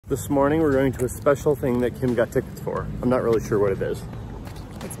This morning we're going to a special thing that Kim got tickets for. I'm not really sure what it is.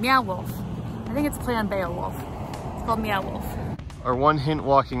 It's Meow Wolf. I think it's play on Beowulf. It's called Meow Wolf. Our one hint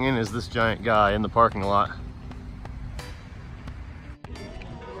walking in is this giant guy in the parking lot.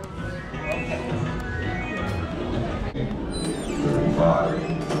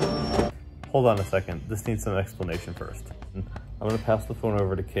 Hold on a second, this needs some explanation first. I'm gonna pass the phone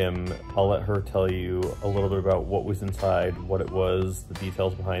over to Kim. I'll let her tell you a little bit about what was inside, what it was, the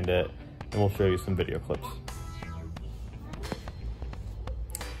details behind it, and we'll show you some video clips.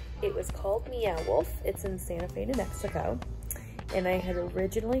 It was called Meow Wolf. It's in Santa Fe, New Mexico. And I had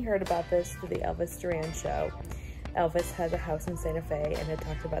originally heard about this through the Elvis Duran show. Elvis has a house in Santa Fe and had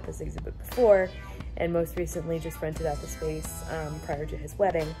talked about this exhibit before, and most recently just rented out the space prior to his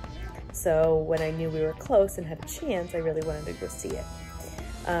wedding. So when I knew we were close and had a chance, I really wanted to go see it.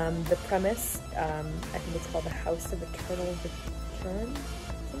 The premise, I think it's called the House of Eternal Return,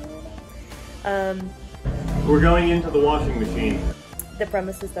 something like that. We're going into the washing machine. The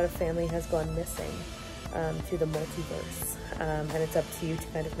premise is that a family has gone missing to the multiverse, and it's up to you to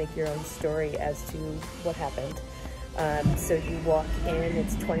kind of make your own story as to what happened. So you walk in,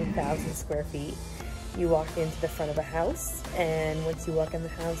 it's 20,000 square feet. You walk into the front of a house, and once you walk in the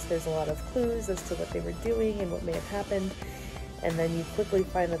house, there's a lot of clues as to what they were doing and what may have happened. And then you quickly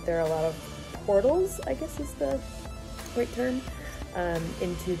find that there are a lot of portals, I guess is the right term,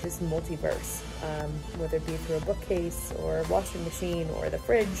 into this multiverse, whether it be through a bookcase or a washing machine or the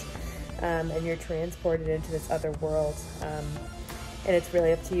fridge, and you're transported into this other world. And it's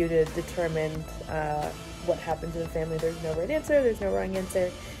really up to you to determine what happened to the family. There's no right answer, there's no wrong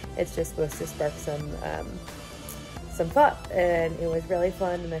answer. It's just supposed to spark some thought, and it was really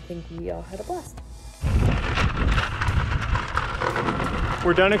fun, and I think we all had a blast.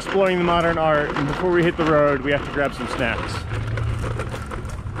 We're done exploring the modern art, and before we hit the road, we have to grab some snacks.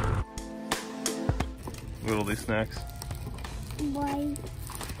 Look at all these snacks. Why?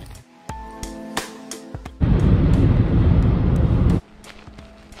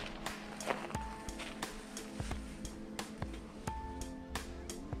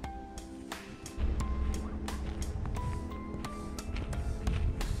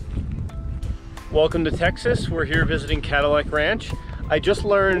 Welcome to Texas. We're here visiting Cadillac Ranch. I just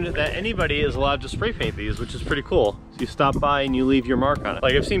learned that anybody is allowed to spray paint these, which is pretty cool. So you stop by and you leave your mark on it.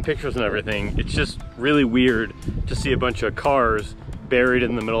 Like, I've seen pictures and everything. It's just really weird to see a bunch of cars buried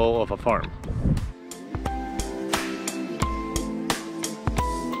in the middle of a farm.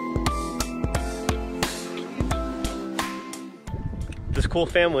 This cool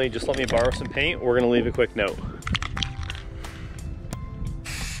family just let me borrow some paint. We're gonna leave a quick note.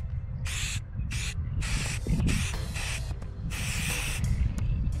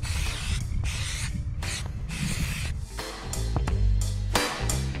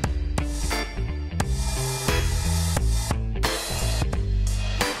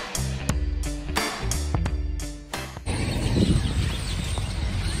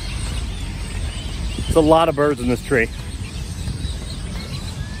 There's a lot of birds in this tree.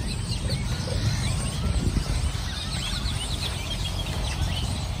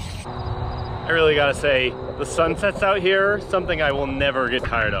 I really gotta say, the sunsets out here, something I will never get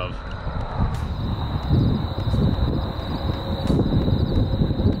tired of.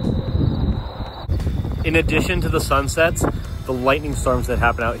 In addition to the sunsets, the lightning storms that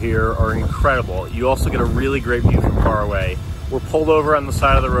happen out here are incredible. You also get a really great view from far away. We're pulled over on the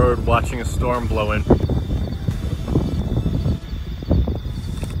side of the road watching a storm blow in.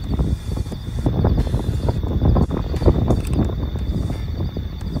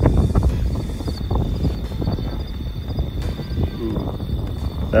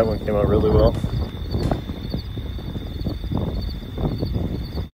 Ooh, that one came out really well.